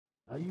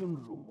Hay un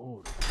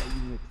rumor, hay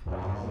un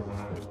extranjero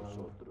entre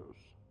nosotros.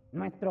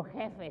 Nuestro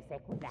jefe se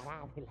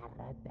cuidará de la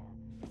rata.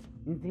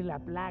 Si la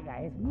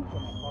plaga es mucho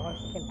mejor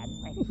que la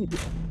nuestra.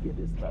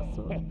 Tienes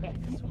razón.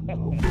 Es un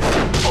rumor.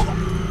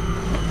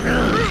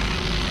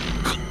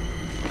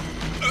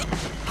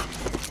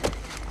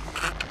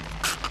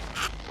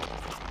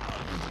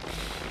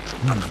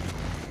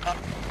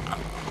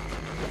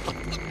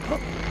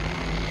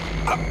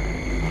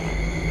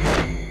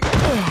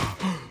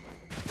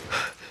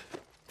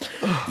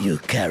 You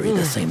carry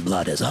the same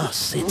blood as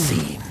us, it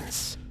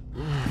seems.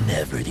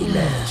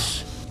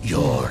 Nevertheless,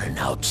 you're an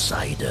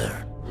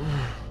outsider.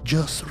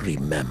 Just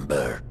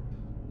remember,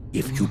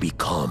 if you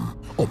become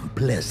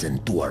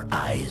unpleasant to our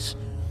eyes,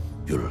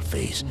 you'll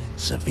face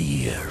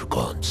severe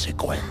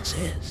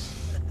consequences.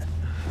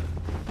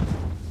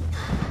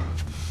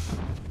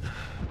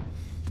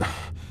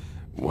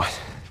 What?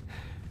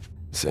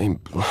 Same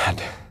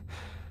blood.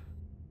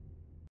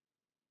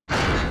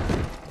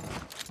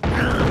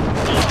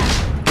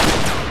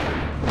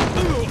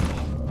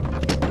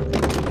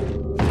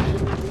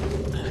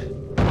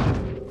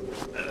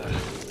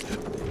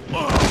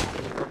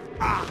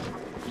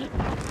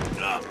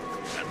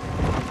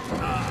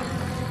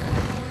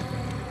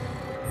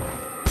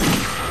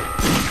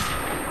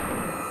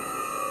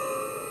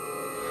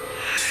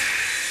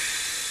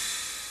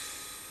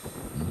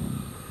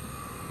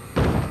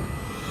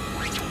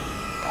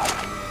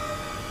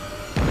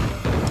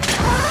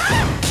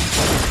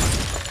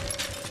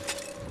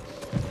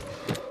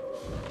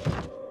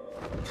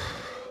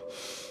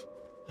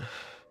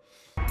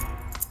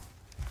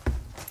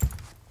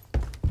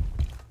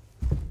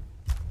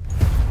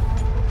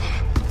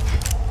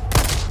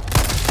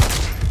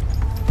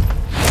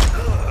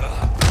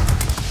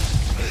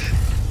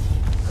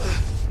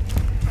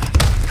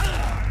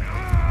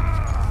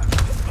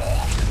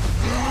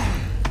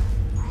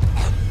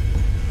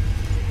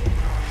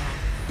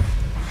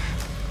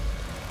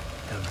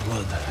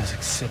 Has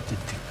accepted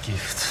the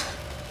gift.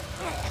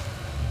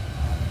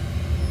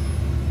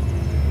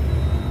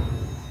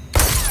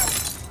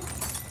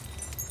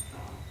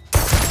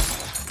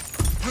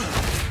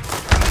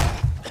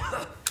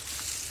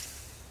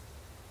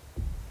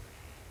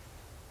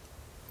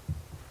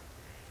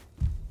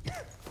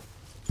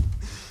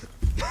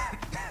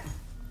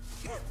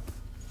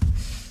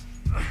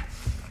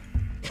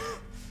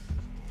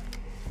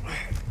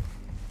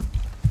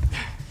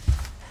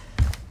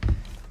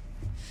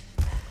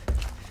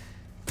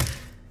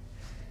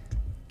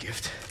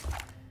 Gift?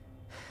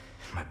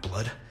 My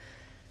blood?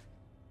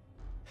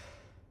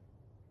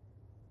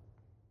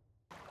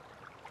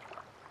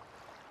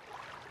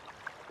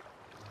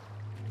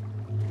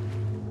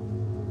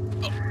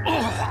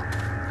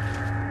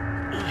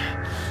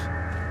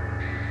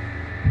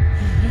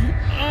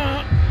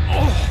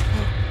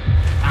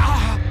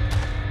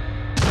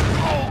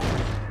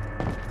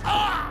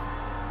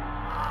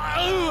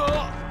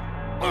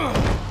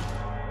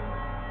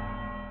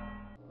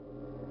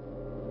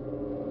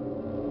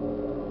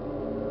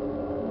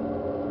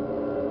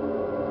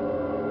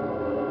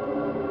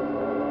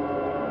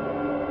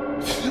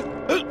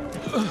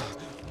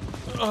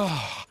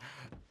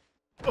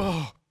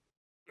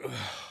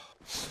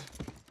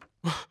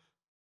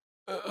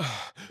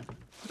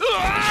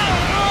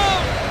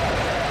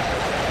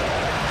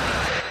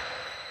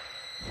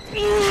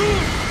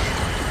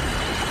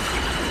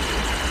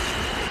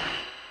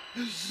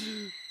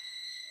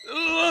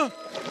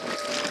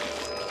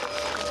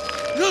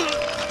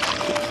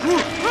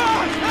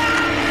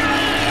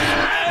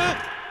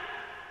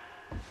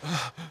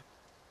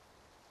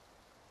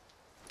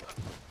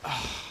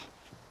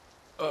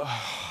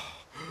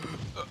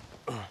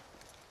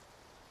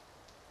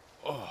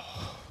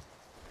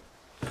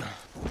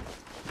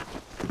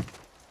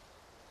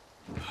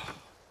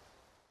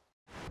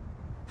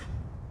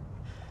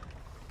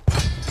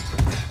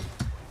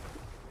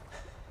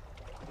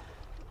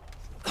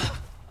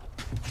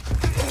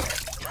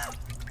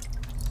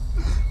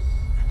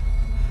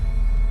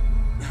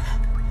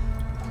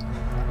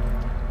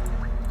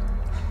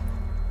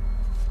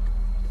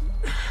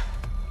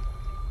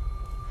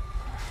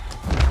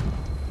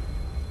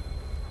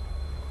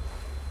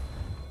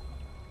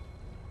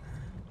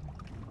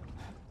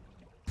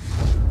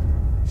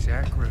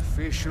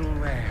 Sacrificial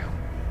lamb,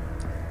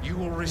 you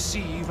will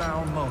receive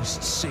our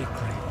most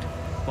sacred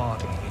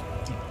body.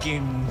 It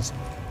begins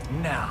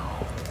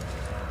now.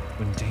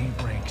 When day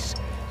breaks,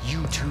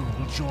 you two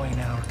will join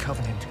our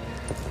covenant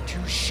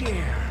to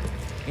share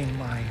in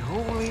my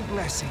holy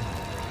blessing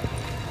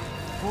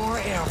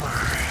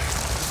forever.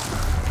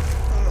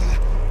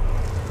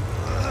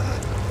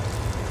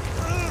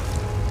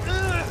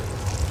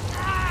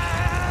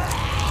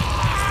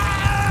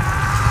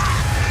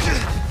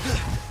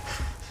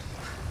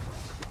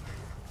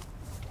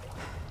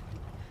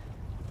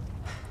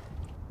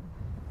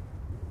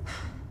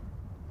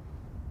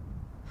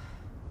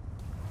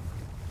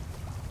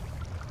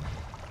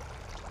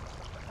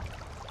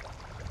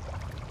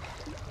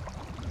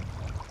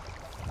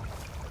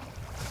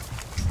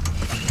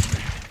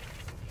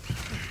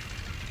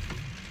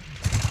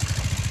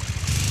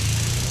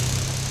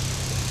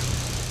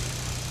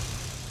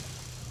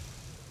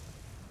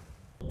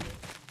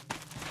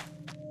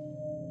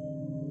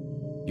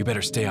 You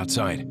better stay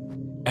outside.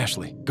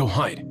 Ashley, go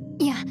hide.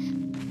 Yeah.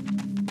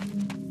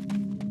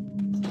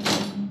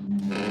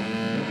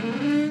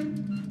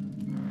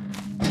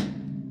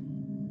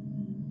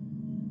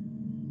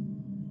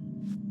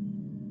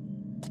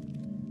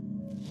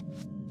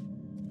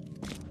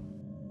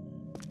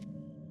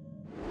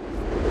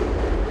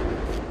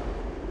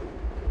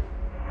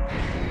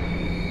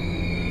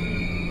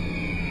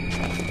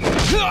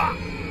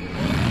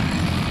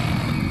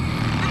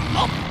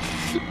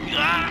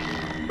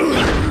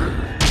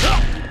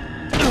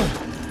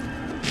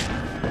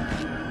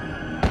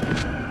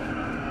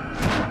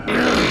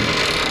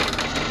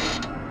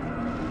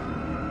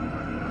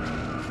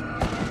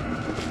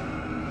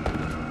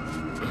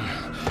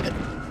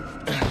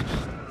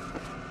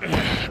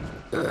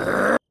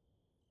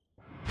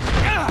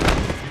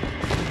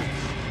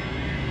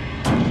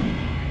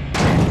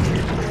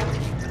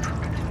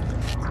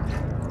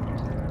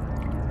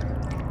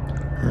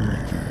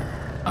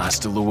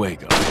 Hasta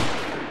luego.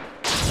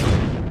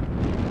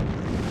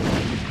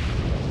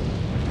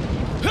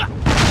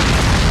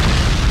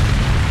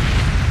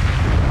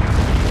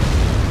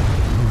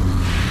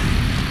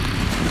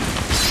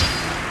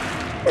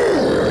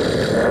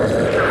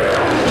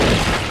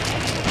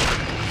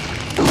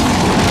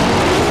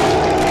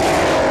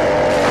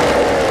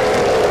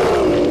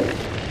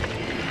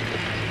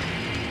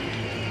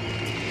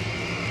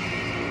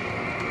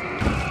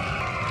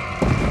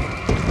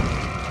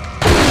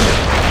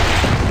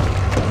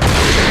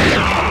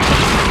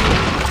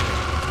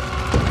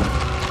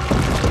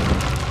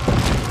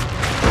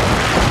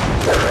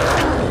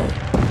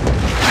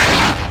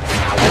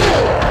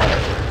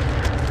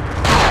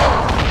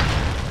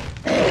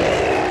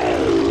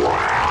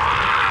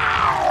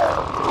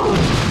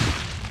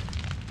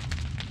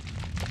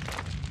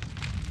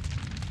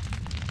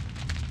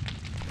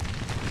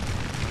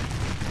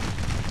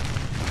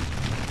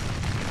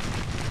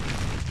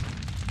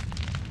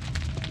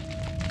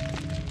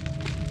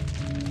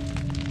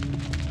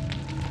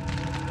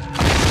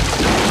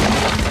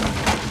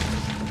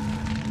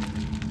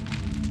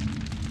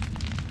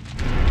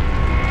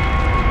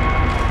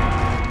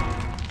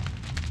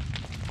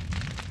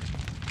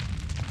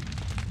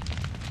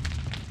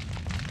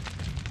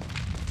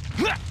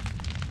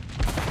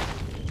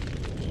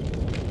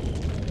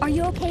 Are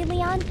you okay,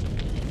 Leon?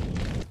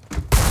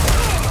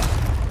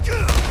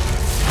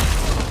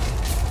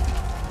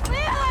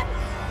 Leon!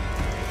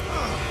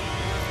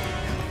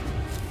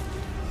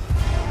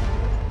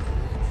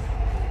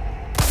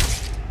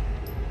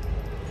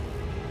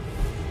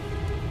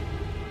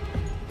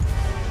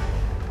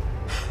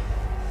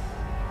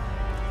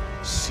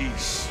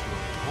 Cease your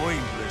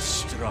pointless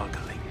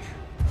struggling.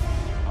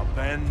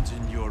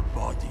 Abandon your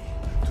body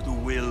to the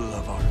will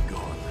of our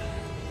God.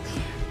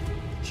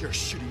 You're a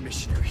shooting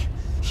missionary.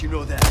 You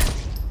know that.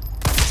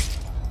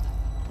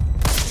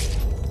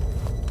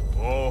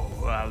 Oh,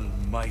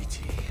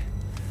 Almighty,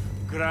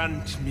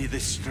 grant me the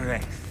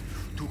strength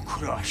to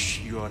crush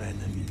your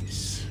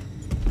enemies.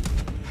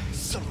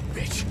 Son of a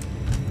bitch.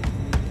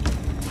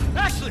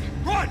 Ashley,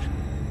 run!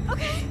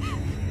 Okay.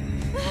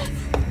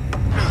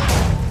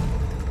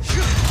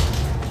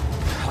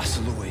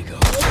 Hasta luego.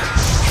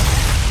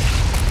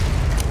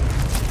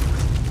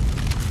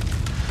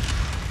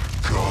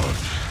 God,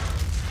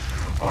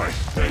 I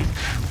thank you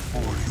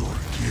for your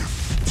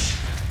gift.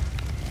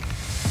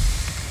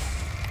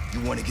 You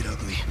want to get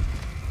ugly?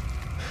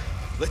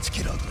 Let's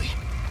get ugly.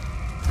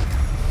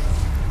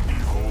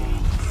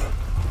 Behold,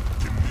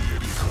 the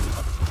miracle.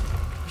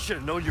 I should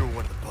have known you were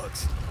one of the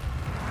bugs.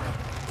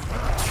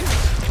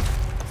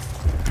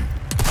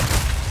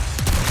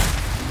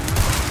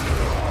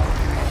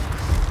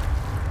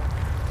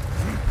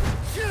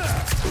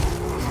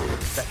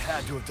 That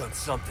had to have done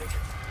something.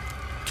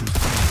 To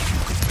think you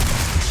could make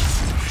this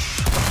foolish.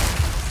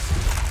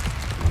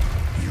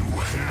 You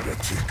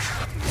heretic.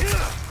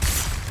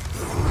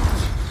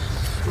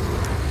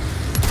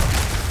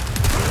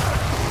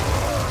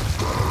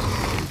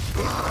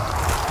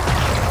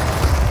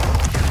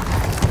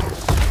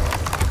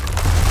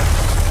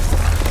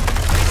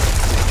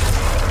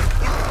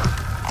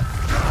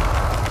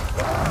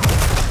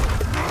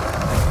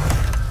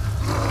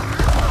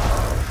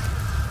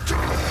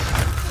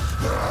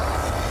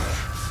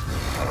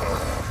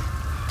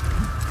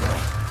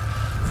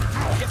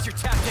 Guess your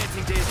tap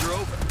dancing days are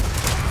over.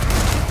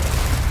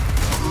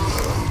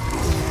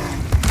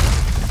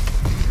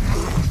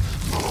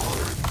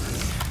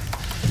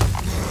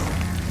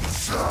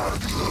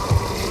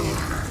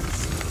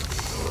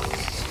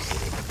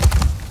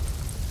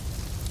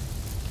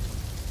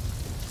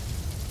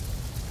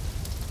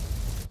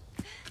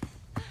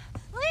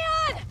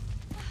 Leon!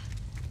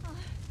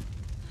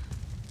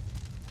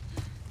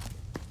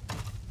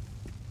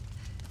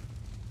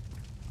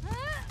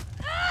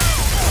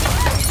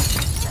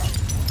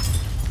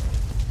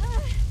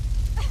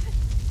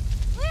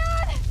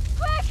 Leon!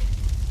 Quick!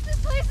 This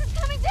place is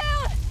coming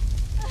down!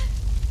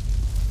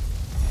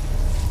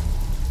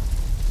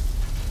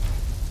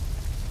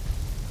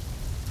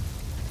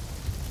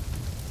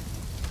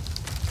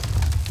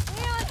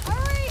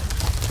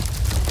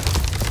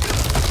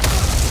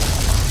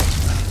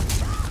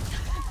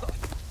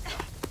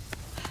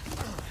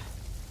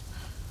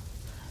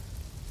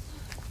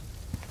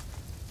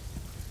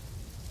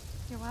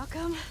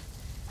 welcome.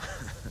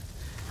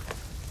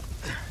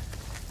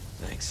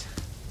 Thanks.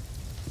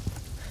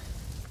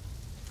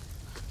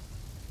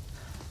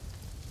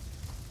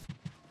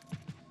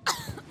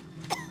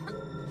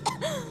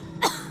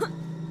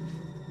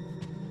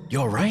 You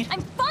alright?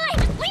 I'm fine!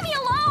 Leave me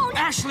alone!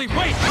 Ashley,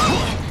 wait!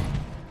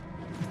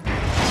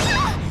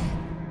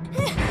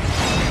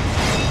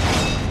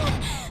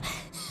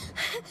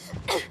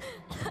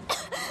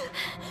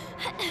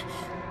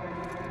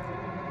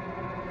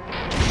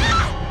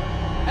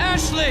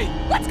 Ashley!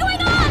 What's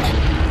going on?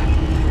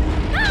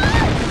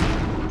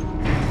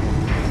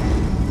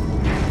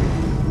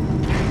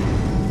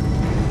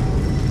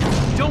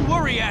 Don't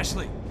worry,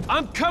 Ashley.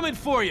 I'm coming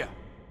for you.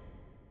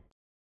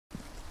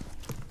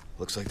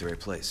 Looks like the right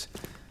place.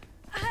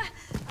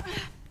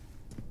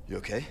 You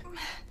okay?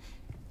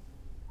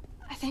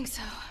 I think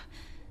so.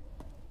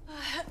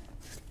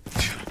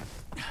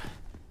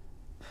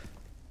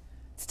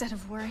 Instead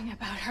of worrying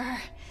about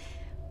her,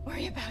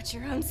 worry about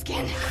your own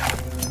skin.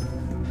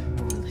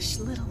 Foolish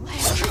little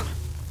lamb.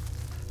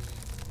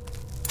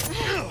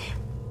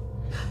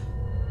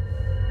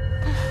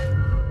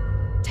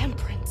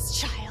 Temperance,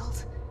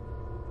 child.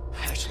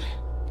 Ashley.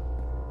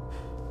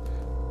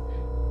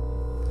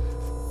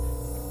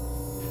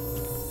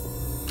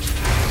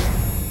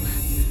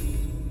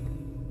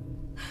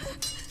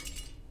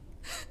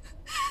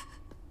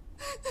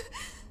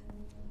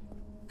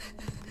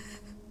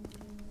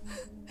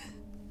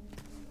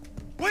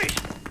 Wait!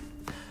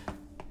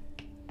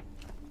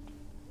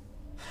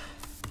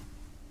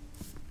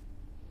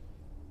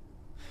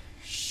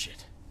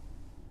 Shit.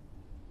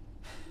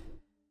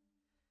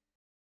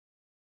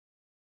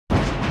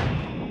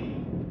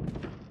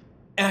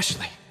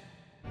 Ashley.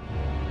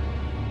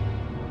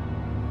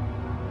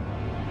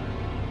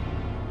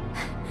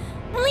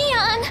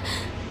 Leon!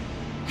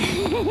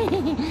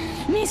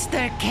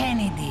 Mr.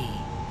 Kennedy,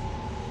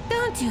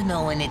 don't you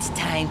know when it's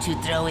time to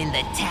throw in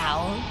the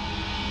towel?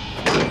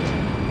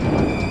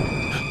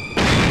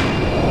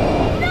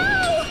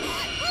 No!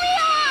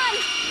 Leon!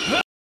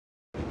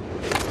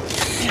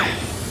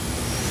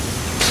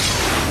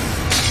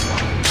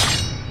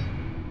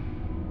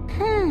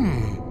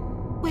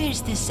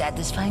 Where's the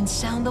satisfying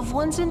sound of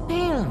one's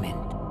impalement?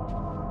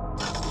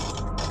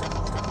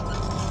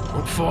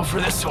 Won't fall for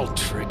this old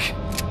trick.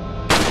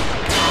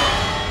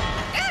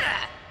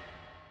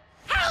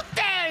 How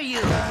dare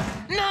you!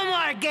 No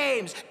more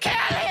games! Kill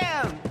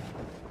him!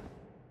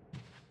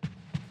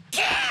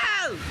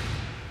 Kill!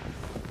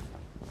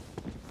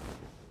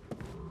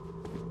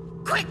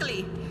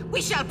 Quickly!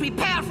 We shall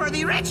prepare for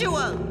the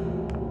ritual!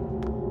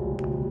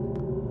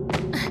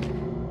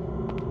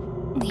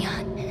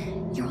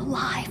 Leon, you're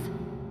alive.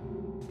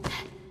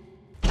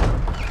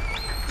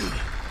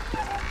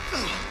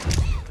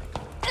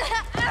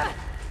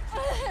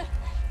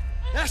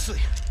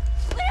 Ashley!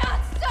 Leon,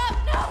 stop!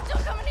 No,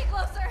 don't come any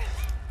closer!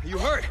 Are you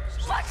hurt?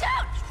 Watch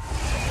out!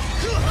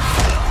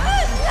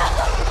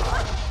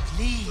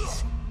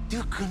 Please,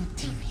 do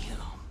continue.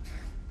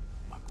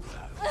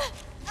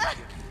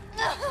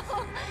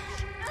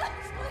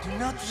 Do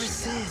not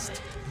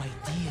resist, my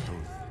dear.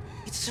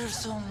 It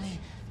serves only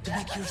to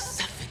make your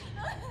suffering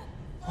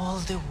all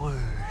the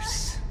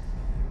worse.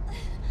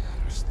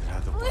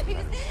 Please,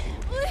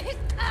 please!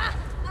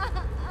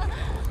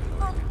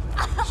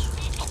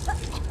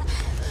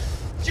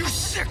 You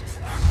sick!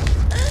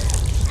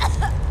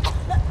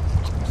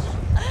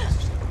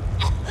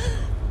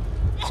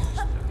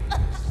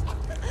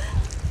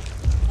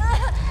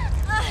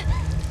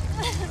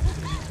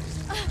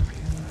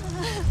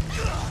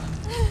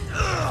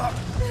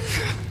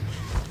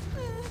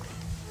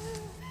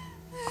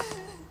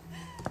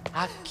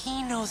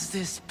 Aquí nos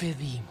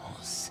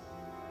despedimos,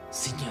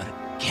 señor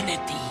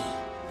Kennedy.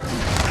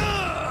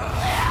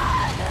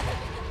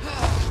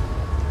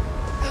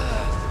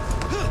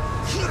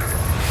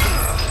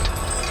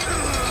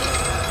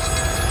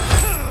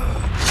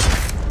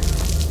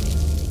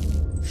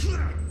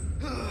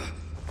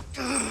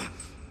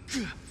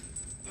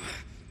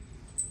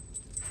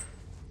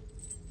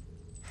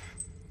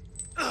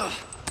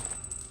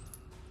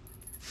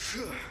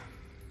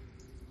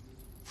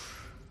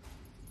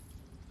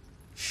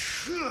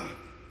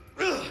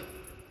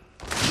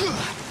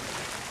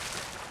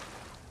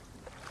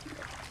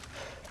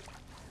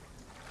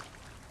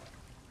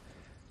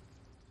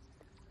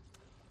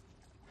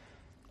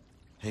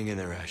 Hang in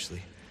there,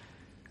 Ashley.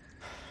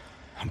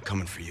 I'm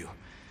coming for you.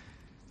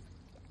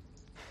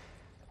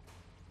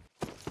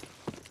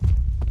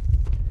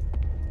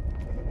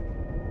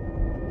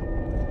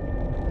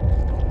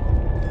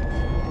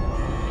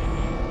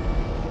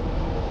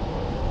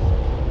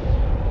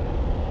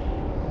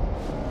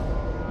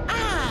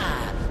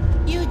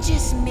 You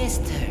just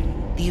missed her.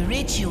 The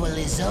ritual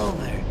is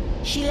over.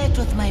 She left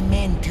with my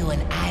men to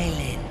an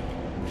island.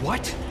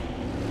 What?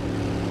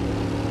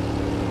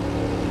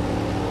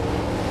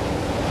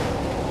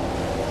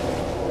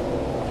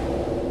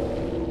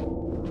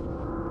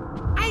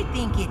 I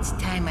think it's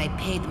time I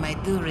paid my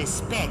due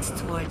respects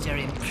towards your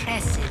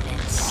impressive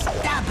and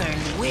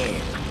stubborn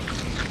will.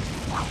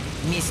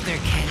 Mr.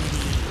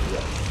 Kennedy,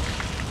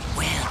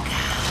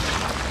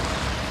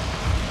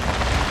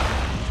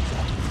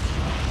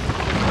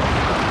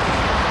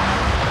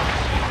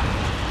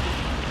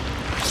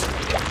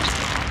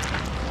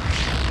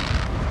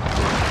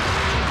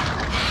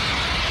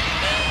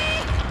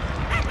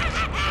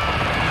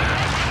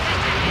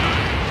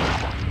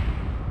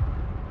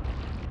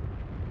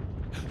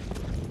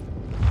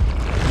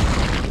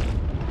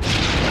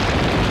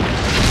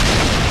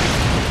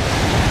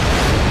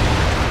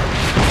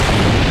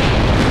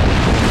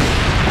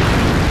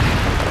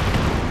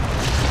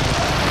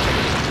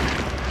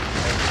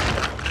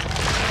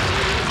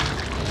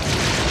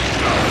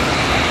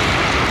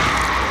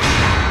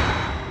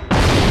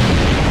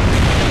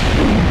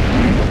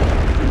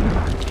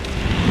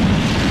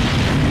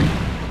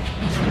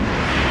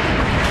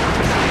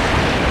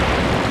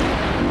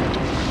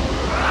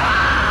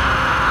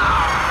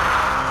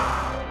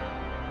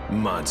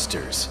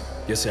 Monsters.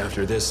 Guess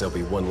after this, there'll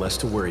be one less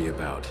to worry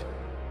about.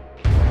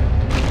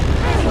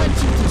 I want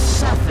you to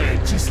suffer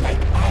just like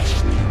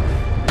Ashley.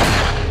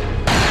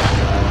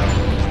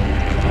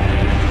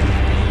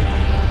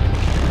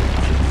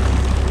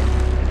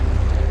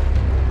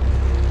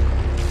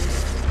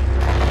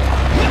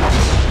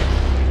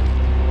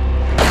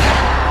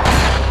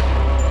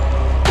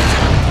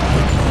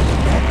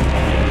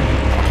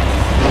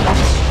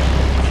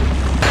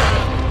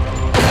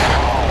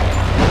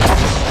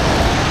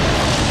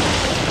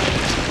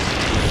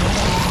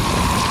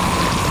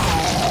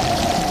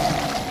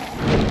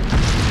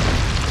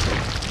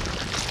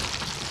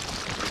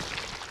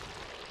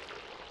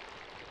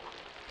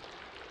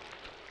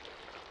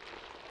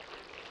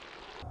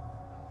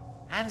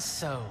 And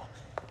so,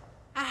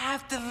 I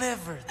have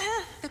delivered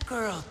the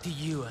girl to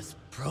you as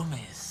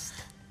promised.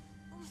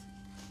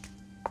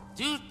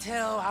 Do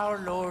tell our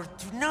Lord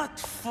to not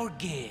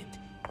forget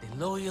the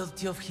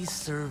loyalty of his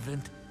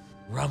servant,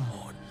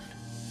 Ramon.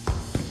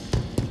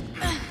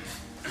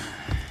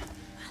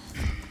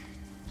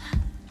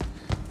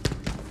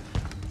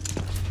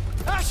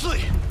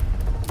 Ashley!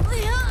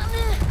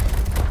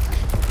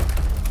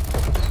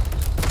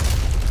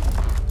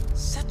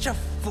 Such a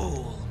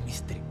fool,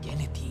 Mr.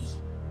 Kennedy.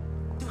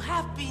 To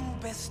have been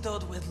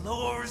bestowed with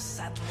Lord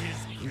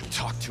Sattler's... You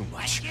talk too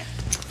much. It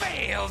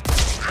failed!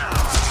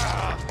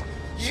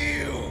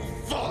 You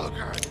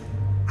vulgar,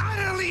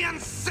 Utterly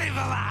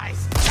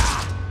uncivilized!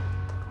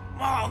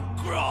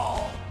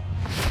 Mongrel!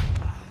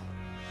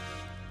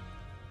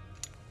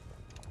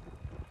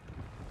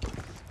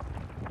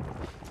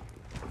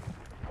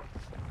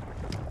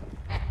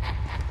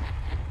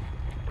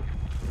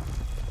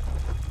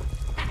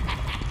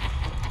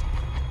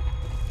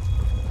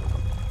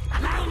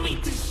 Allow me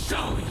to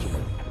show you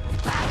the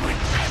power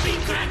I've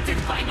been granted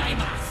by my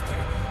master.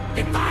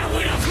 The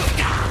power of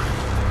God.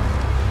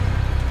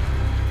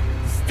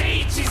 The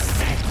stage is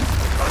set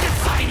for the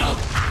final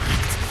act.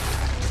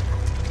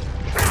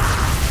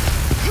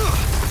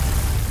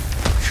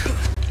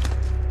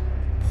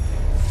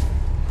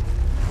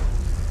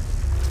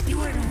 You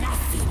are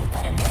nothing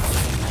but a metal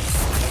in my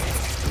spirit,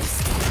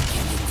 Mr.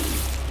 Kennedy.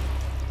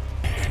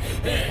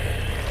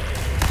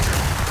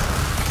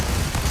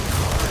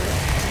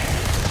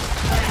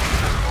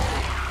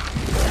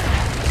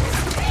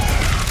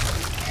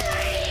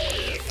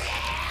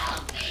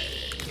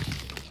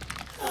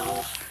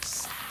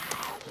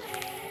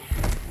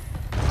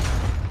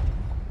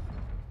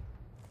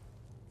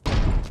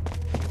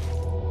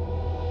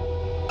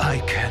 I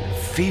can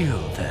feel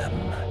them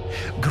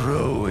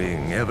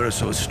growing ever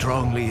so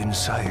strongly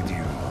inside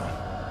you.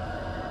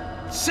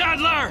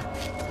 Saddler!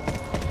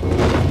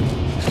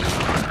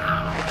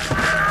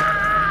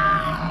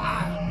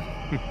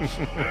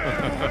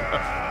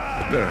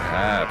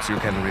 Perhaps you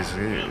can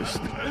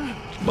resist,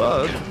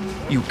 but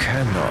you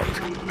cannot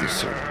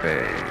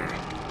disobey.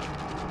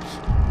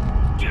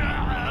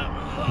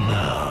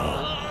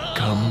 Now,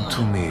 come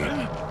to me,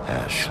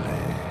 Ashley.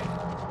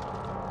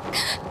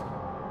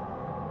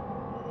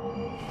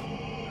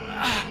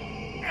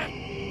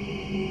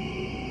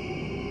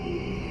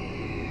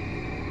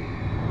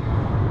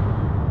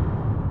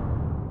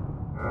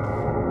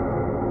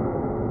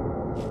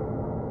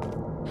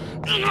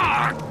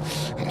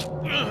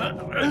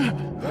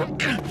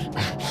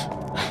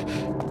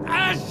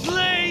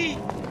 Ashley!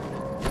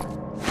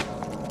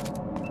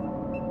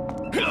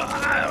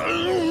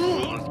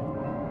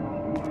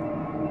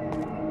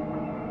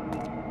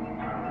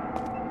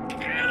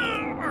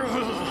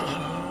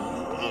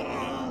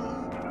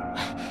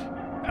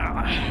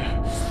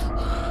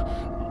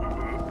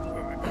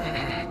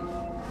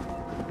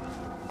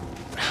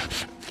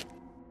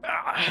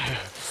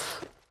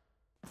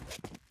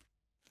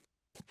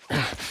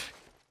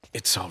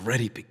 It's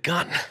already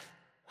begun.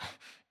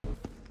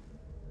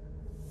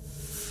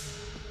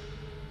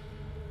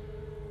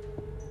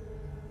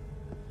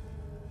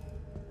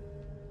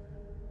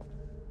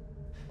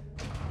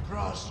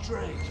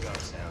 Prostrate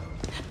yourself.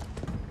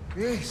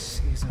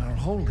 This is our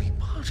holy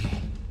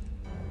body.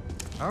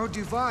 Our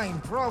divine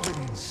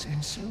providence,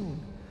 and soon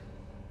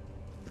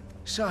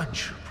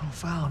such a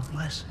profound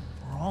blessing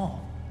for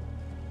all.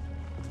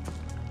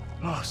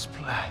 Los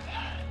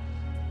Plaga.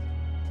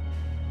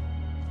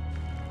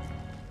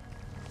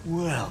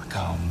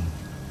 Welcome,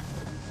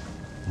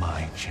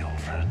 my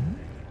children.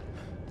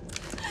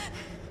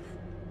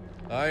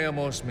 I am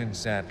Osman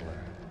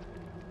Sadler,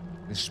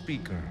 the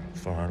speaker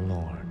for our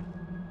Lord.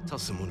 Tell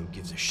someone who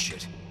gives a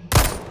shit.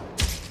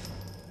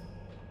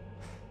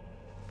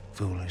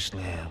 Foolish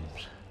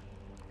lambs,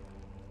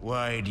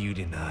 why do you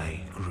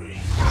deny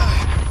grief?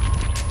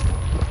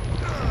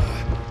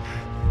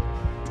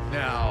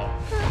 Now,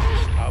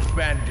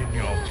 abandon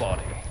your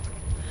body.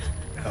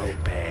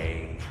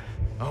 Obey.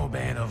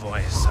 Obey the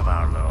voice of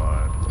our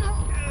Lord.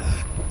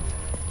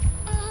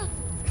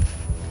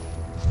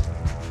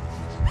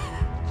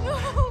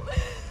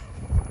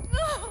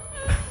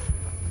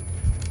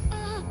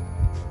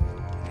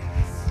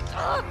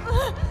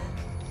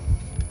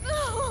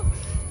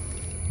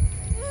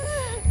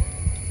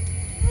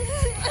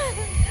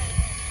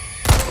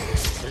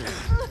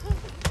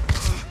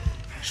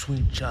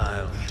 Sweet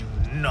child, do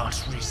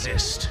not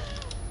resist.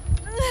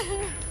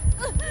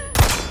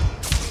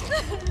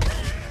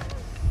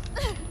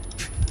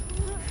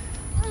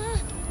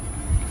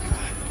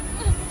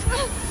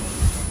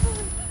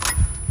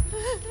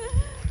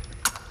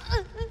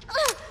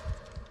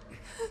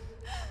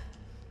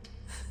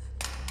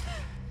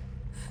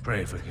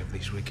 Pray forgive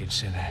these wicked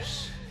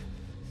sinners.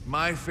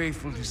 My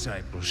faithful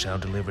disciples shall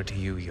deliver to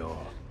you your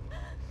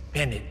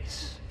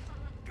penance.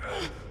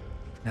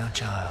 Now,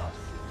 child,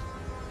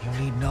 you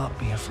need not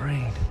be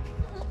afraid.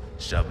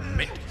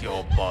 Submit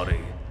your body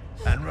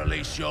and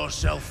release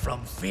yourself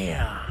from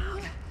fear.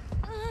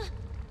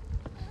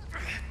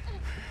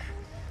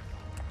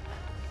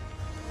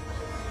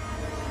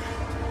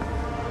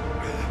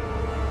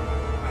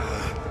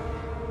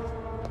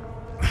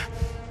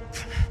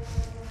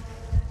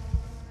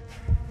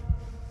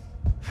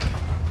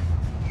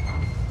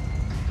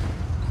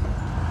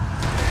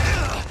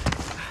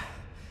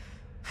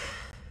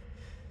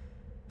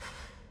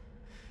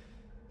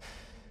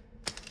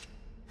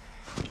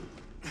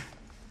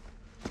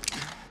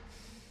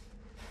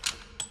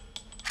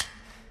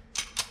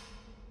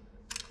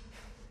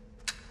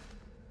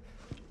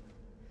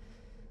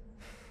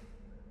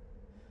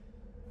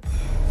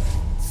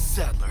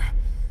 Sadler,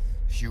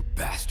 you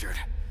bastard.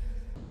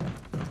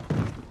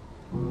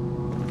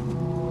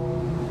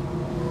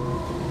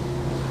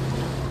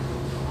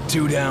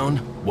 Two down,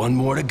 one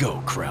more to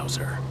go,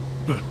 Krauser.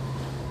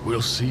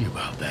 We'll see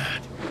about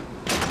that.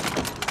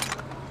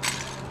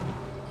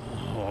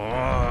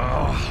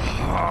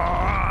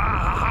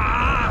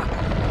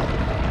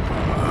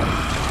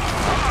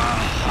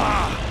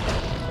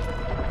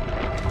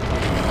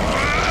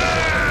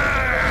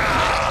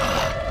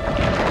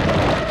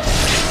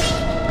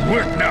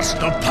 Witness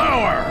the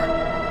power!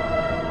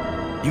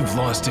 You've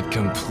lost it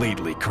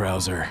completely,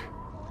 Krauser.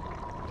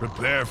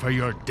 Prepare for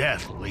your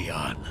death,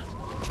 Leon.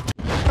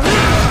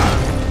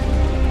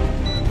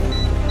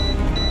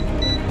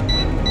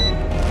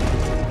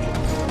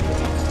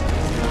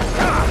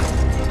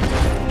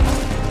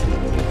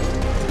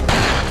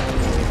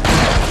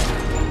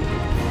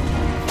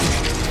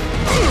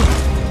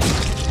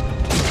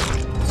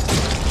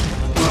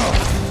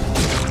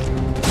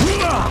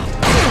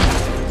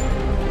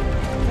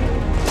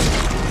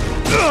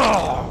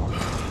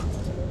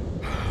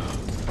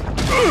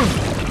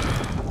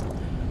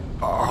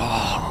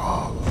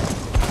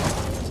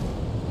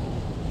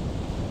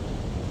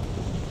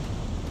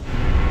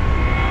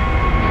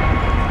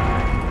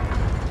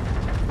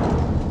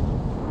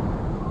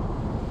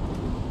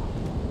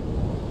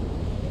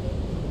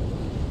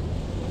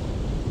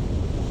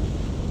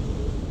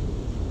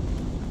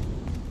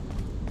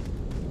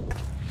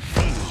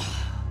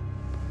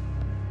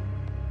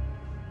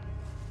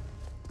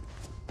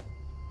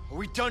 Are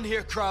we done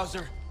here,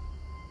 Krauser?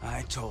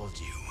 I told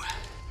you.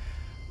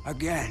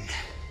 Again.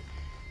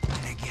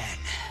 And again.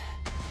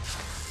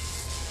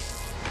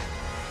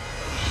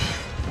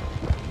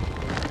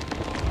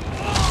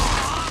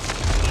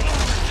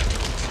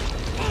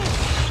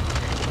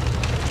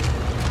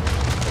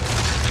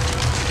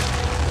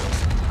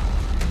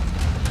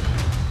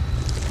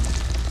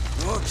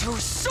 You're too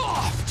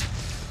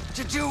soft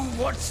to do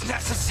what's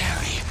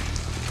necessary.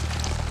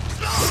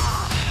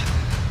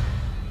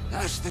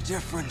 That's the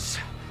difference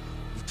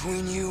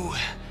between you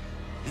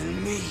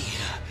and me,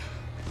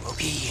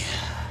 Rookie.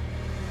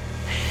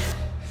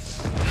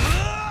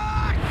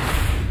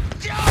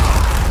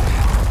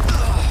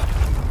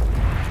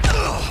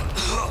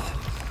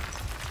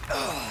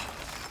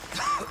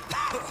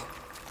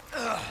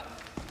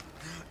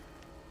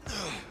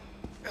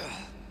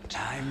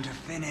 Time to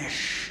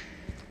finish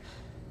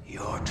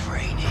your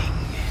training.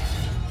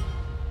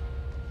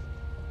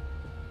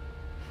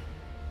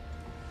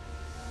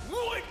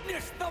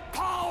 Witness the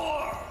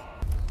power!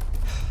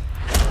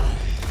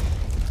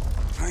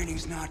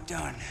 Training's not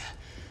done.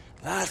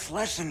 Last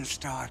lesson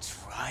starts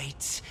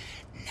right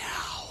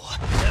now.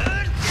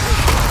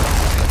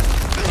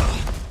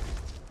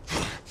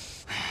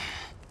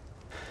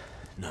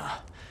 Nah.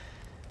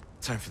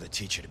 Time for the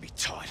teacher to be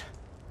taught.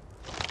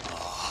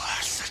 Oh,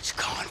 such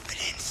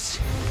confidence.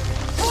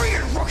 Bring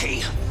it,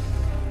 Rookie!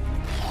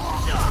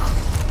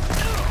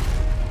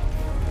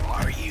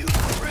 Are you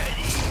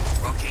ready?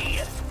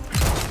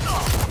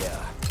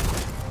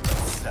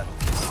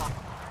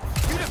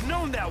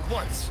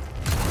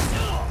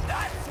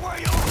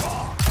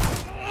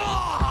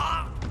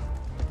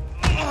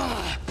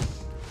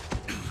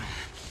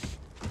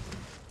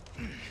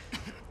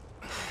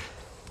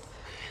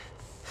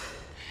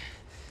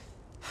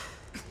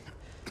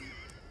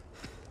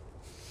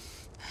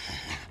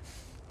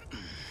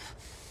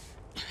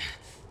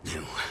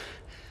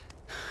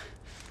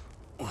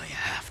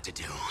 have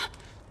to do.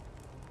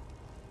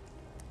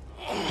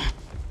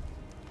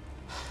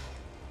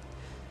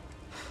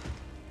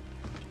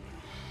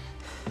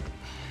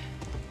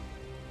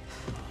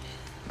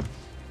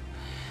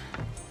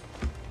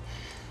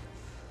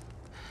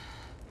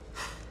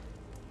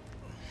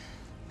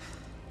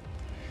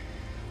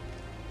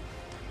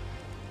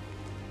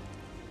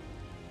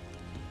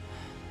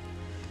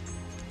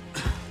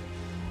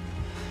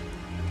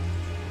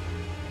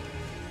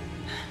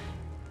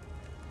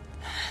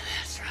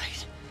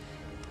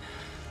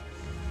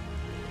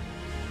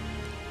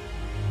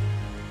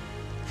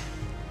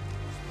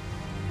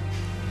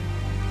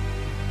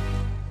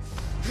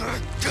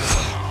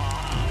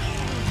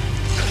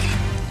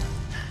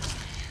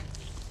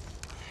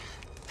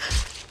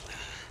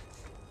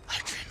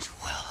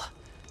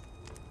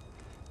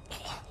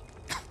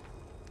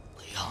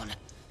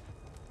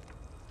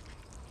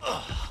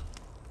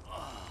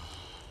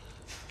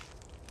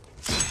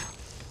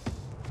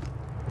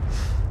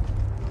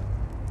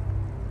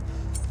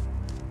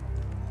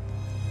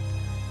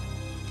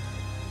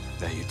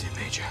 That you did,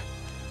 Major.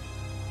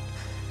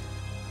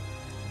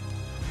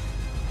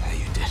 That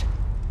you did.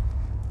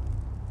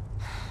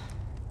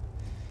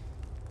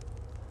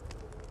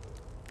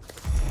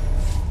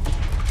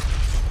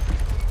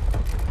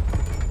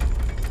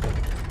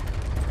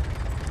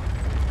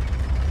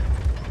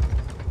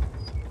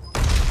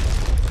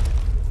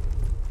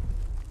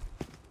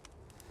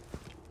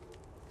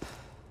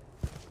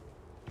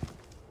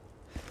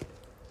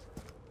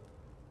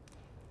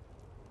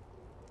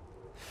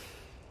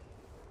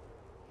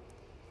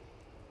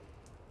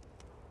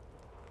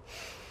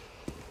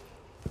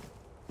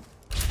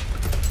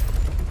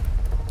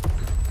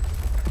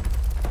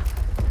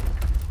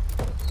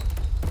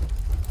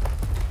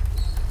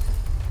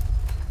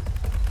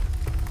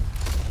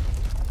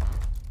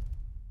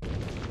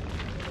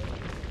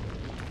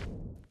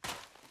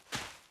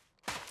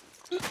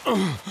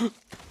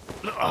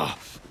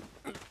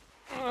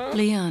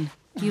 Leon,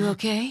 you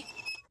okay?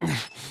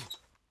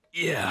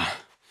 Yeah.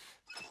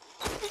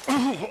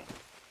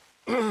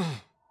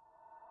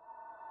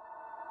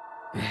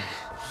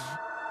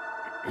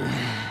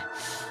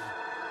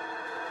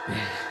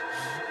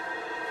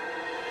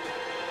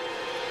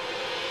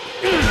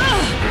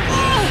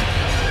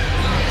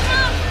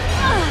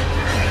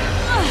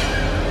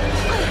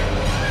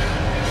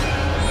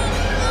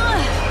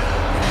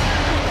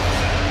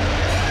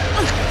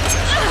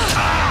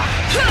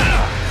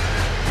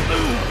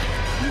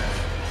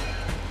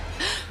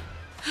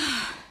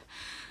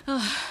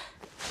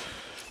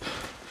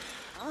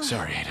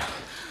 Sorry, Ada.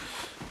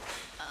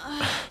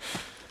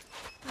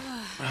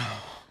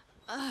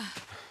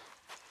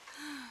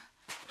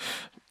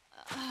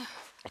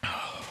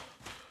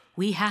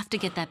 We have to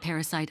get that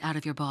parasite out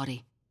of your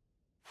body.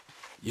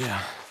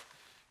 Yeah.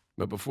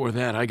 But before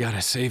that, I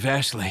gotta save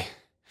Ashley.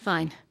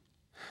 Fine.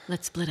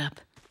 Let's split up.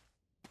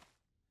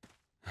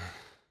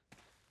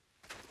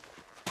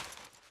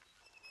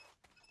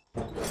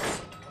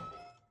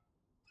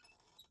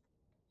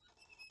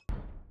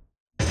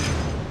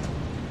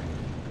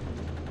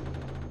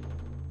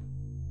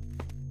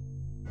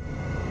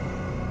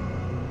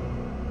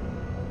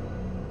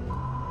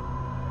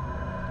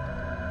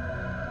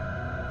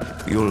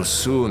 You'll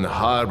soon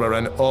harbor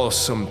an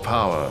awesome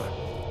power.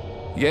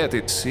 Yet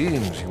it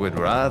seems you would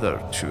rather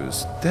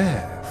choose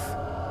death.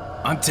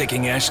 I'm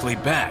taking Ashley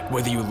back,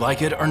 whether you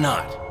like it or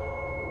not.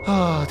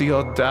 Ah, the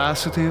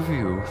audacity of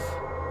youth.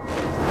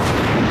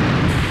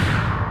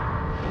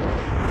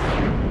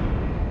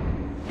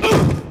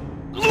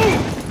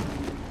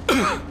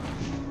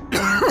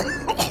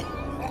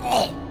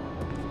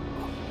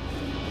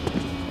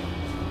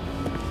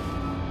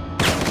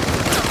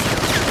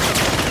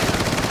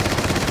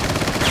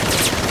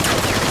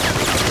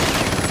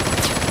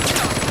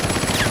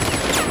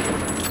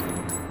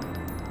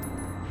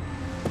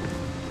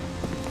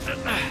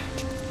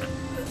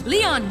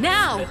 Leon,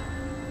 now!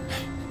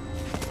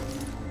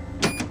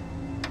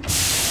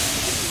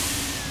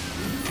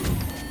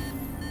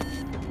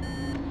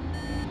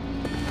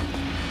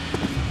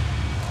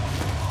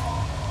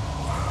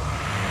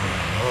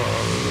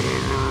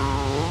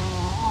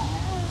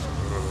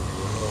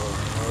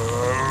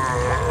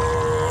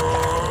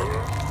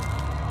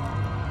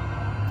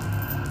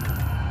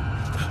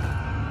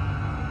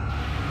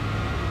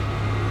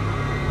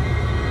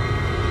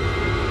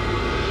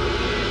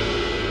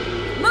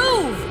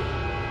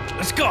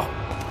 Let's go!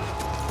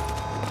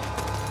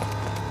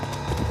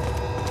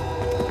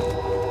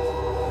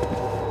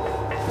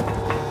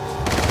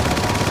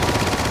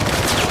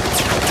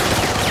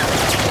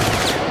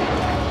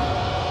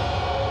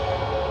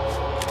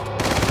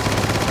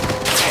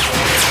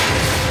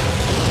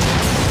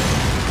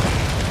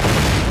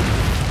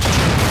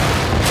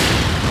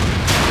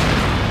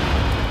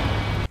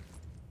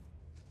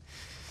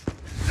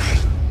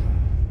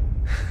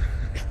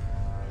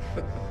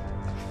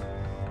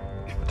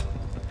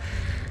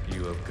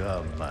 You have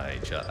come, my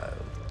child.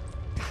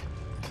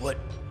 What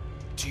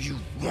do you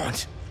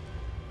want?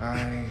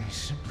 I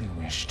simply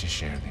wish to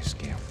share this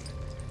gift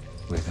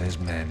with as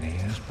many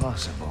as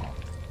possible.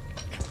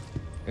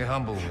 A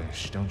humble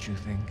wish, don't you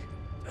think?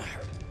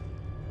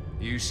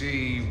 You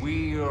see,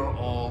 we are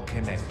all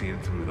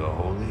connected through the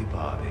holy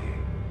body.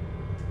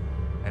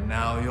 And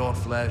now your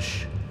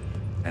flesh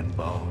and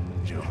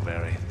bones, your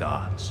very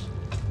thoughts,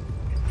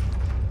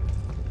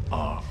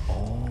 are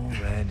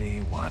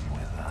already one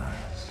with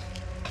us.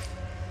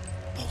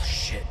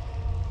 Bullshit.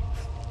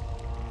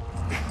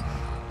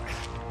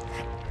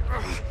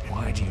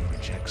 Why do you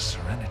reject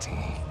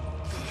serenity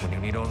when you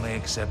need only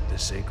accept the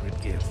sacred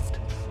gift?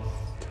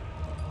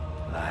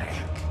 Like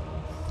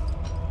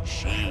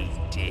she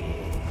did.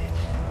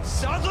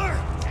 Sadler!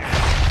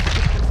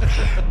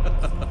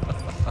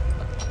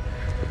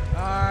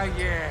 Ah,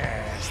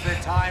 yes, the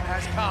time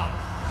has come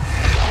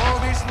for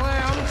this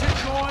lamb to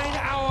join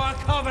our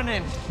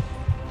covenant.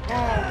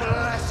 Oh,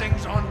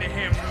 blessings unto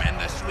him and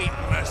the sweet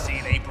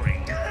mercy they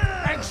bring.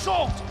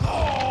 Exalt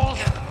all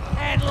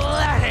and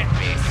let it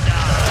be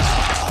done.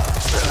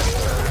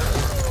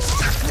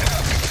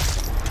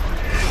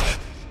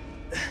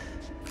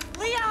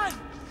 Leon!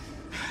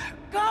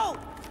 Go!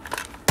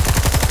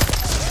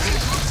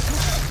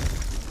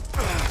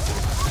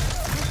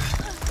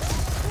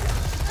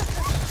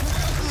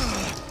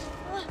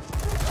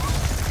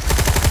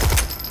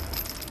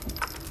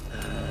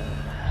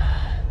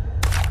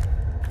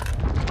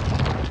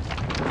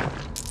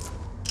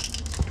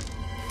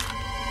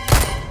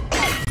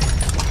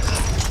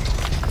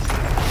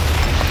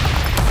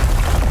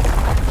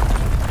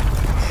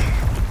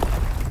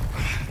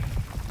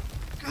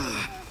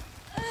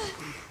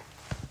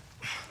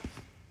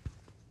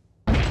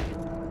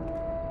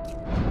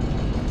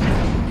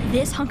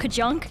 This hunk of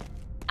junk?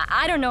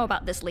 I don't know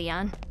about this,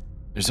 Leon.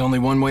 There's only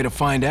one way to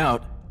find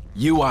out.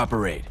 You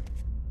operate.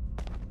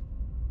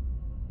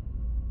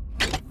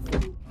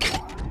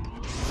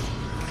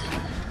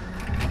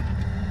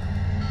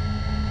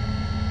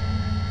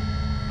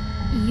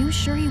 You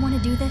sure you want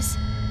to do this?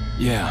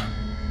 Yeah.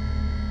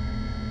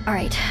 All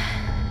right.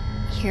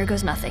 Here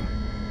goes nothing.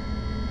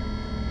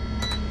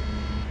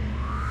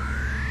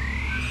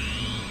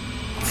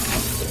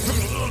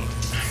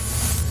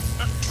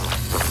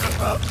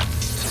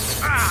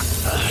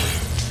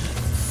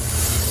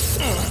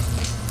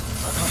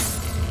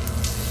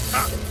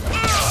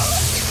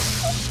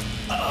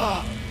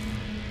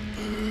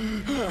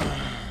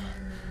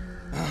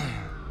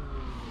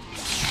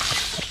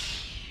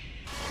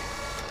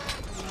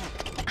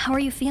 How are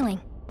you feeling?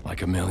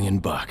 Like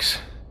 $1,000,000.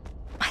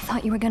 I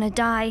thought you were gonna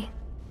die.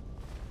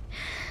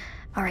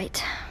 All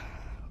right.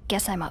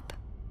 Guess I'm up.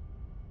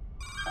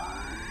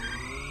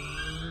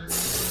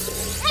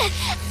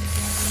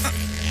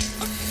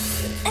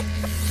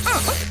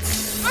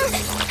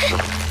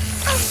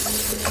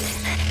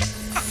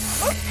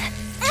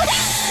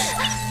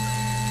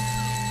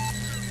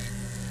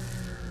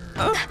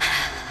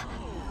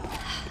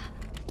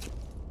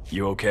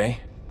 You okay?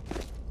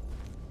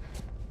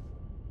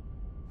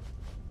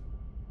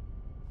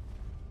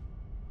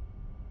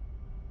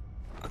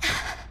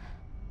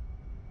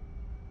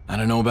 I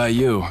don't know about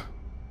you,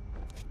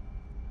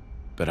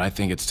 but I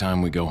think it's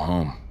time we go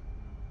home.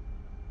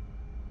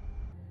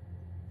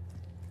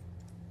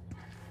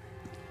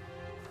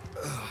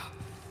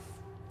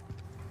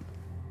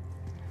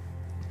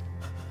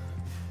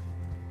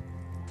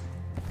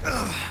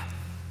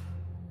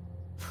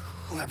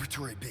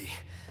 Laboratory B.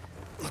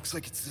 Looks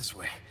like it's this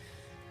way.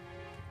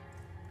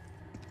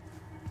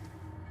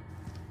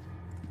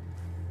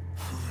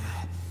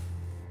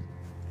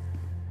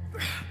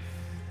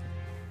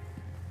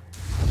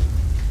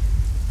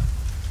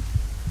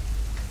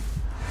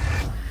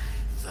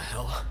 The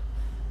hell?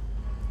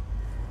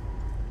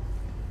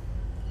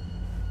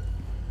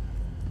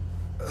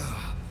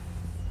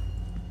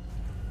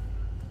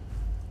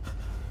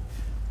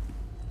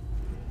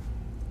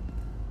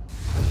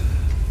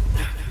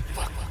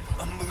 Fuck,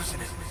 I'm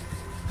losing it.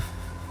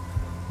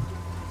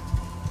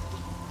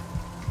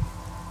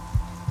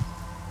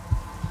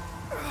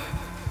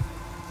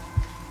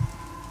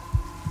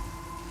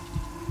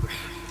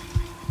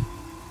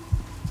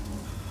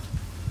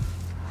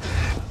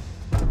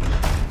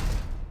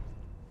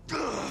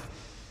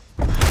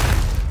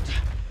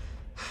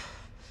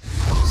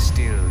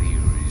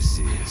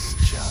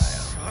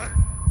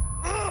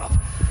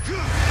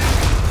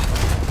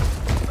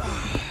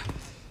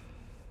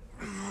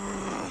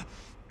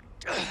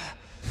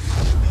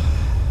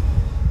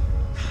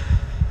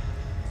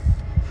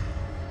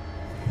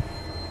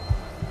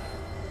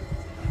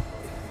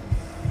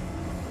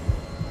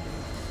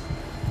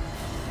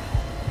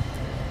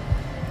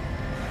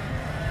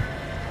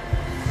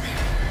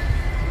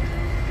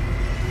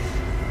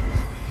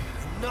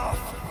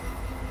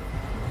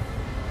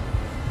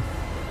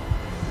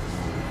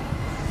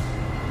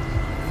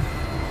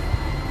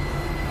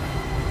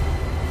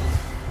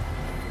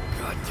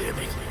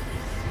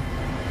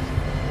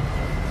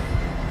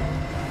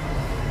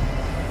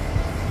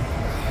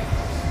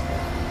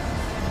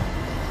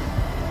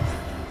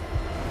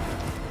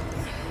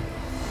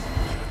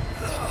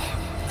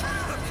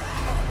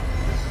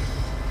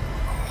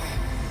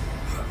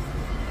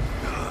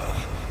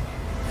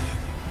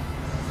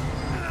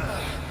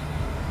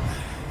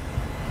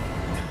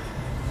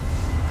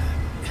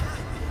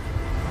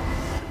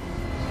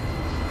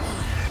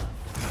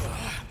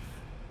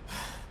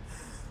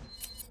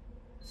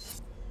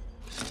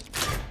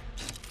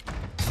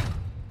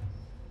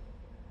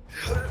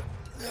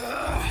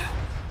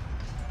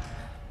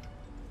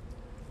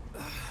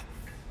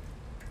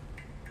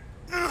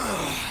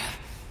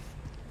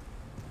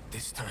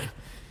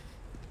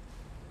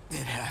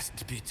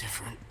 to be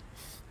different.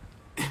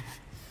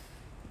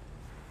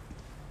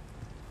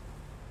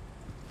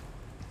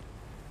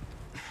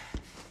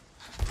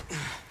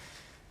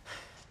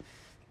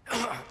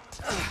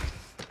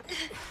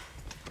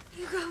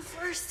 You go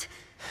first.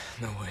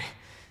 No way.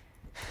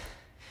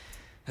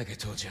 Like I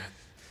told you,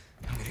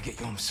 I'm gonna get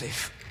you home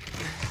safe.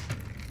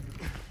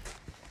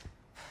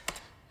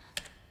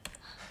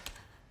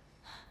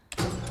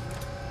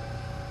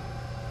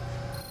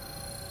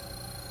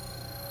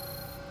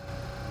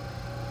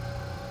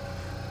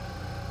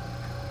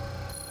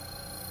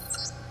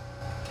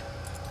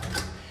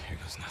 Here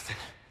goes nothing.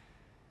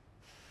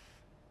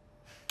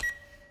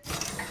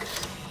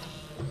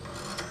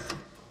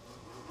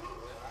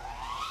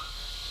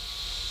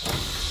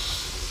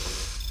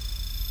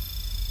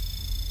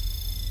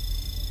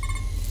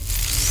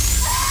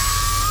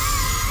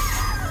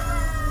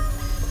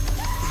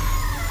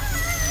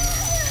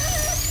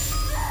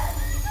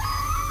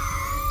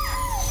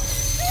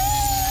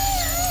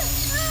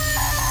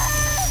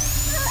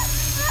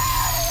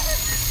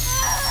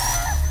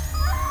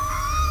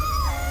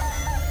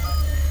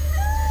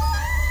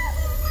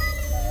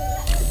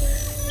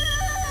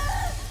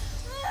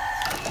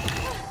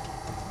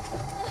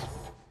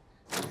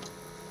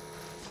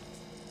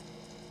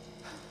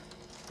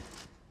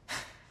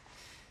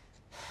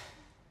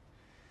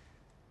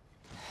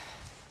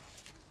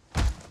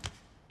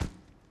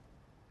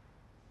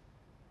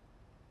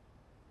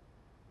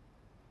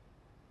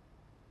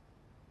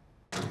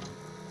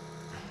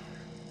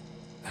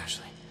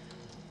 Ashley.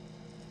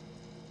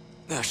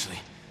 Ashley.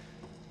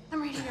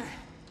 I'm right here.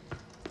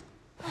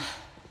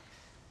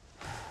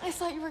 I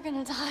thought you were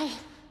gonna die.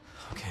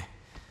 Okay.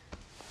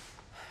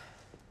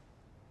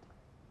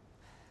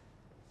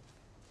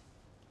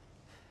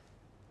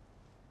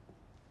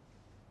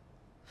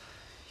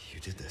 You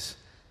did this.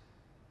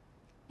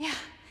 Yeah.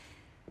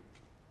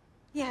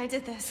 Yeah, I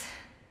did this.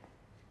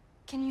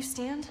 Can you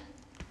stand?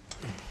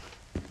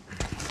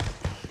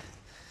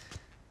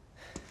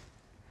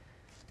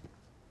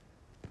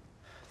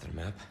 The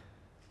map?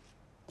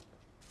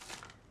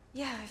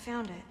 Yeah, I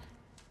found it.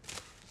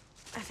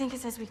 I think it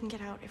says we can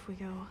get out if we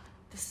go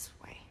this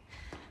way.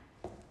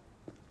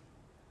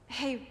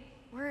 Hey,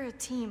 we're a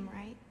team,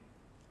 right?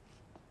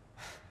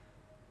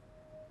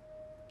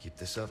 Keep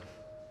this up,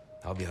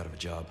 I'll be out of a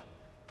job.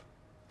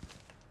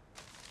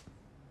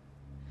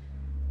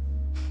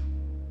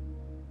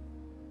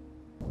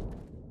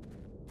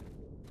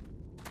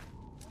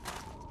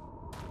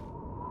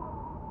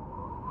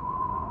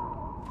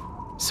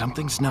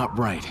 Something's not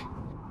right.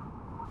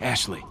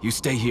 Ashley, you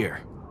stay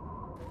here.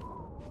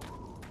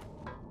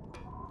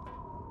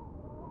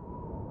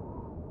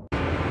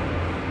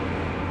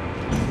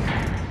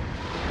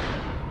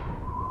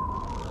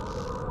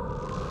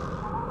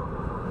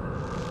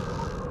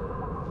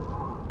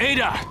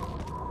 Ada!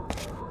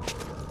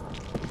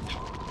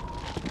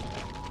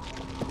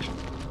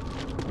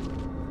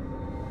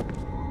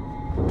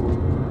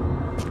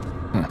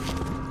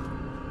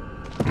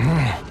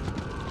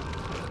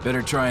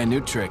 Better try a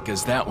new trick,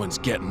 cause that one's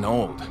getting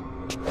old.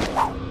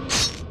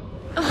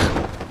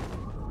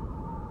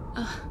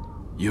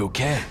 You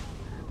okay?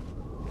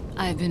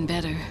 I've been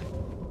better.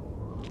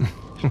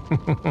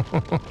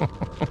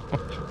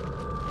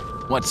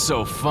 What's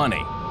so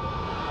funny?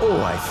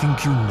 Oh, I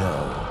think you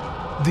know.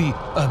 The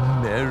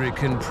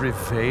American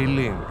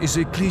prevailing is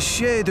a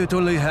cliché that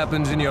only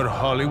happens in your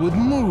Hollywood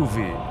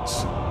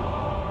movies.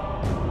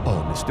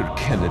 Oh, Mr.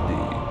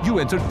 Kennedy, you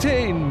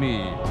entertain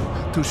me.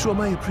 To show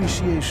my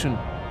appreciation,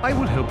 I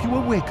will help you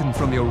awaken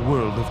from your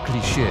world of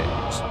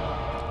clichés.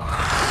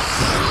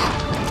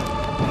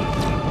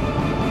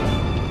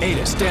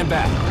 Ada, stand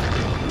back.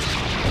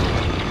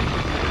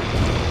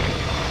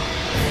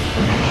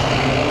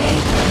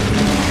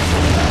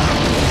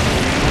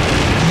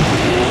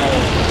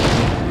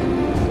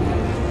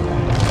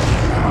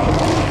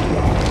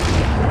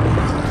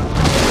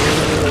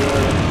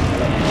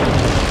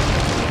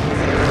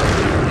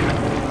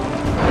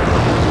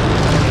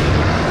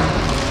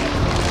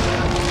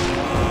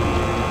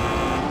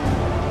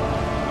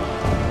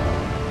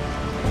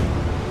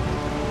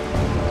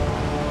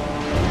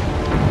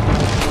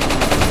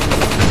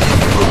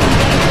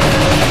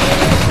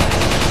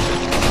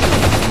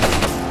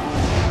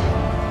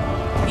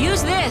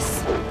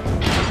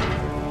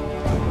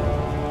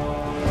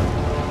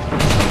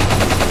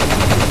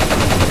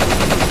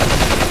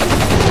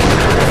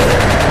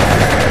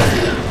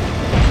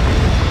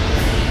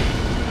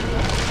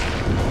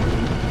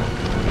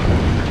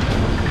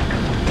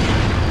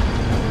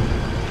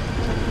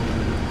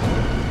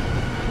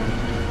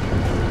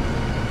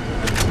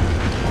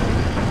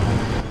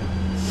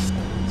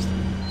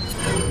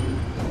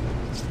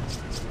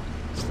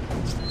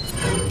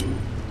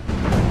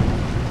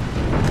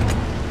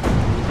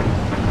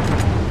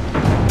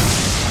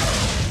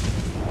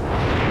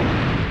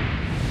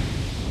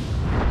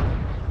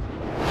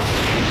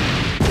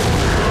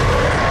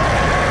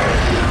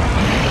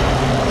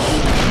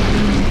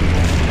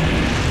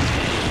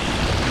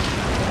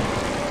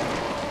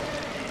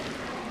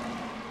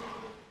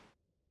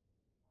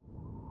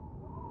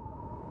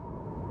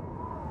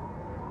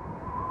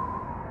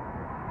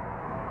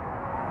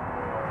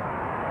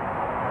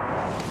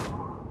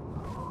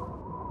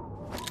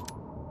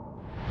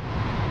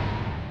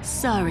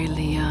 Sorry,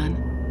 Leon.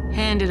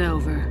 Hand it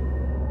over.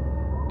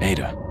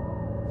 Ada,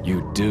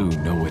 you do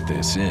know what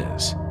this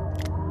is.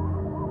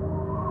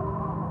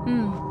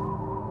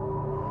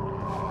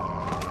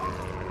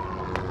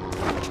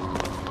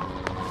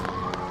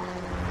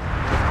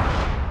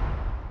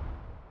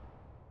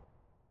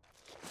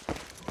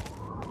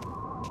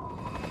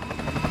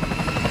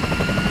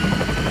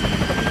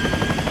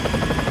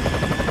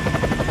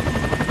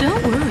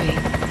 Don't worry.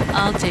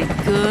 I'll take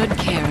good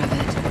care of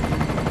it.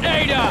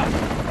 Ada!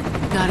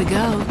 Gotta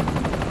go.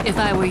 If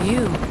I were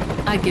you,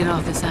 I'd get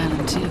off this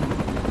island too.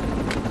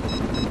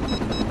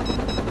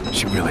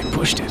 She really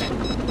pushed it.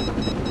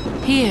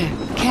 Here,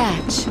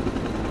 catch.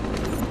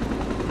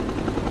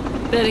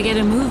 Better get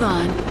a move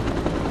on.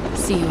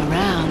 See you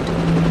around.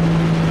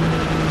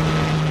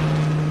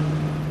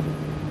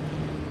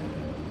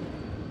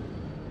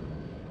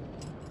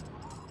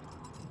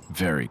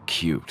 Very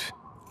cute.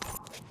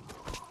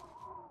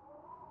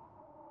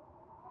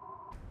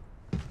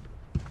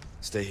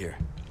 Stay here.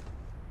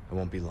 I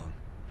won't be long.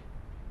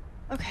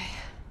 Okay.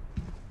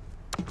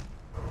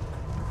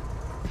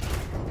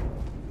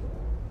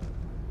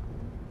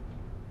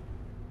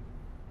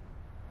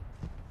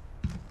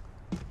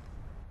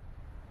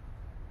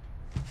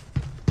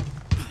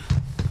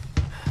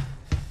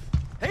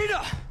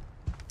 Ada!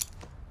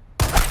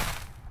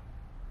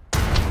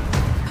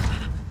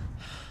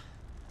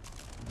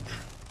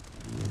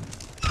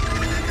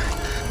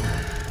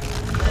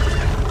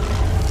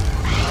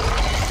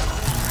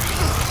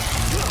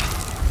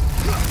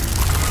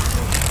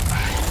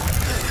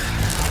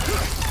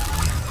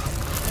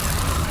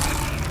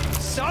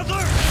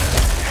 Sadler!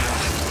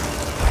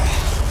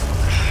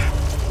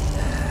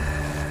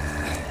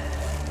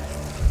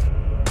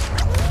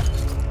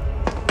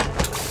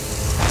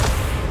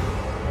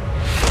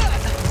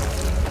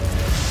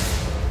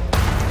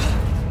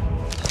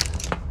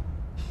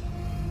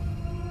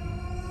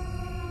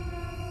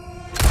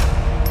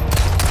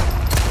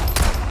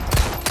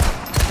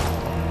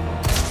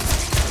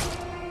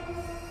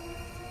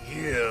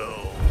 You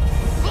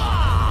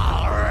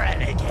far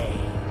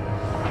renegade!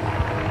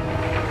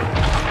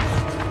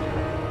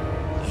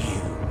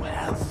 You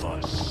have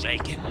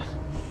forsaken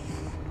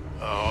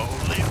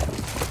holy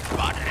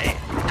body.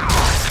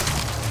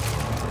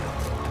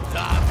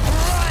 The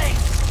bright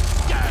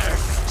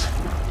thirst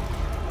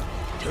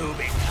to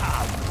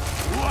become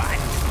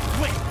one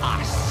with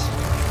us.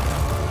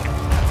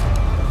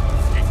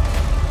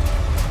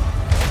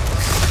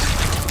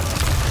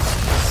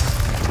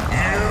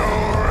 You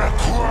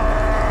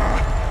require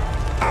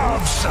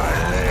absolution.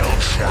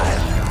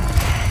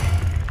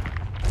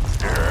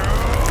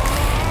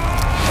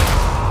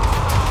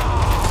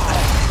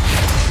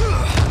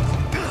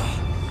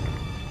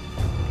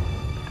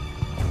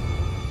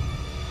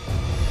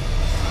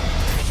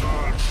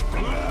 Such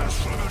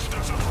blasphemous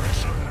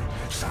desecration,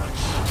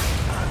 such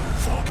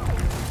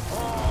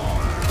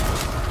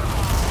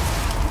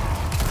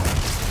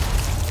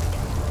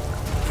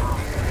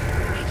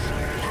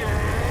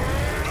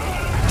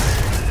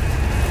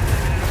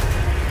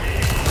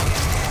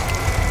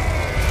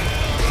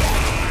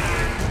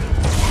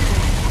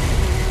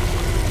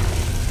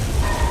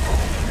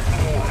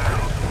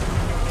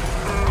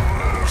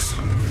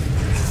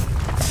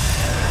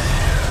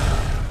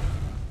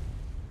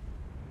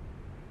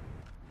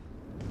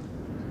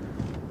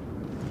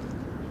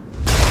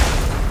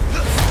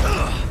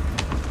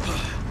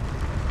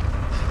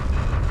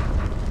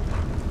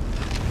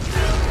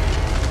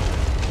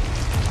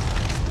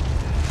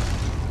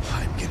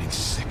I'm getting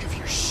sick of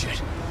your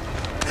shit.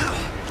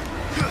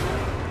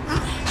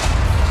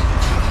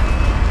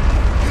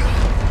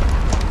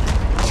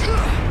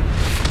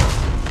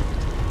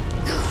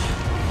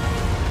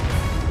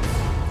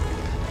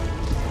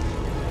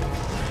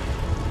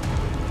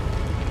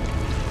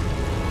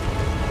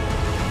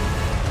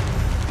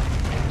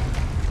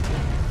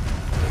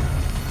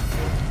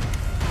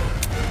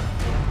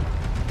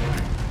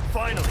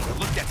 Finally, the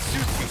look that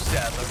suits you,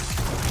 Sadler.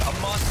 A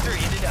monster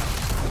in and out.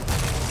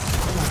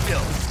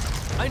 Still,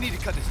 I need to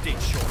cut this date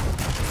short.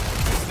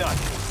 It's not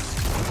me.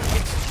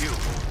 It's you.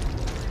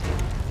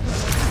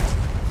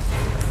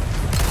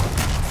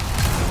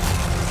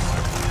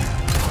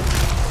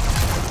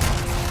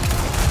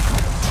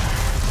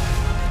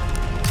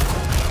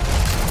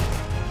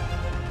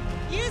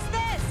 Use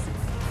this!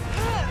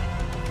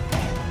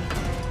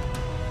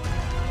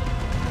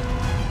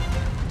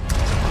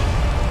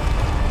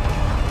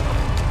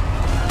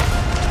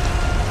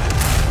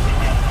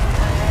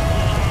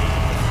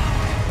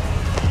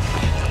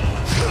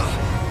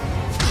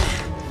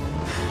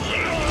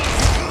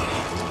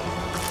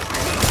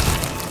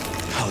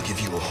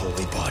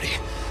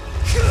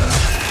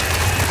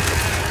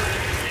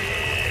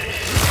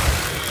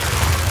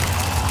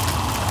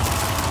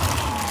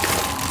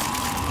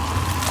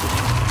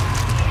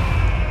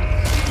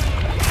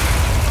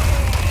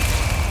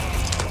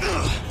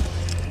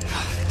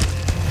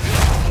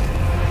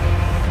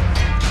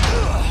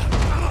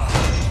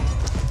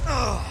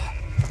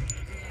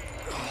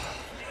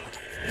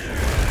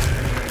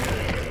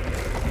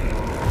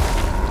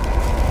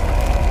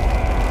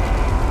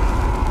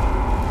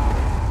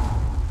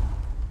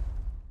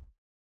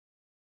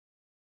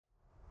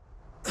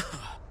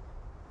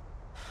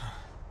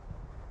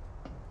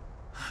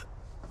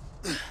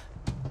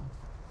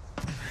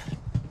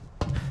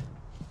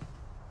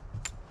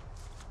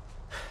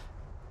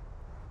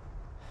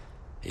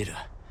 Ada,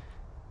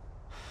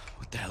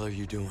 what the hell are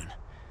you doing?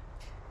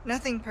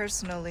 Nothing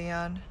personal,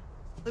 Leon.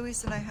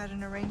 Luis and I had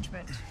an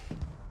arrangement.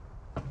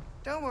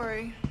 Don't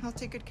worry, I'll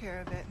take good care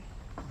of it.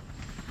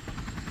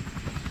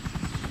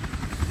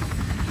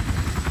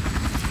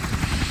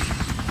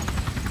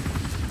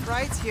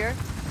 Ride's here.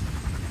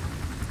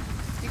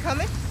 You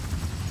coming?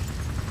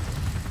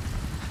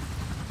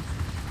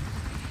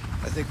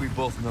 I think we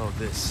both know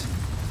this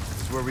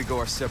is where we go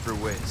our separate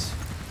ways.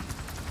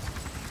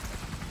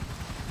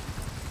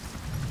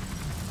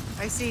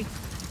 I see.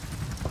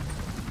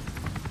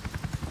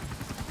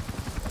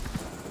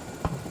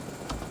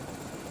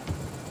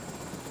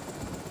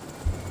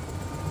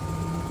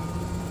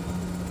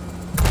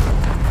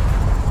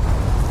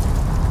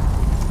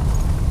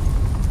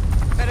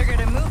 Better get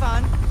a move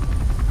on.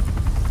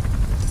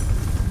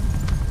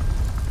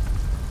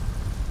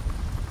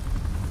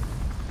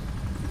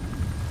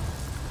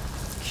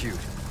 Cute.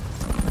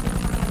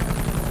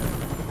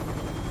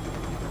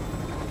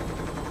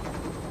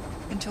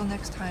 Until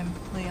next time,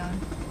 Leon.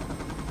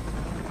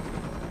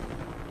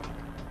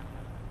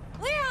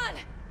 Leon!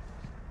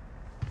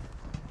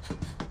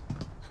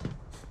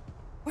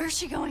 Where's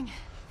she going?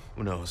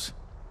 Who knows?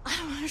 I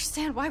don't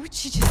understand. Why would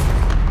she just...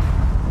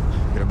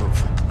 Gotta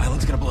move.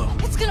 Island's gonna blow.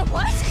 It's gonna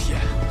what?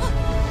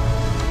 Yeah.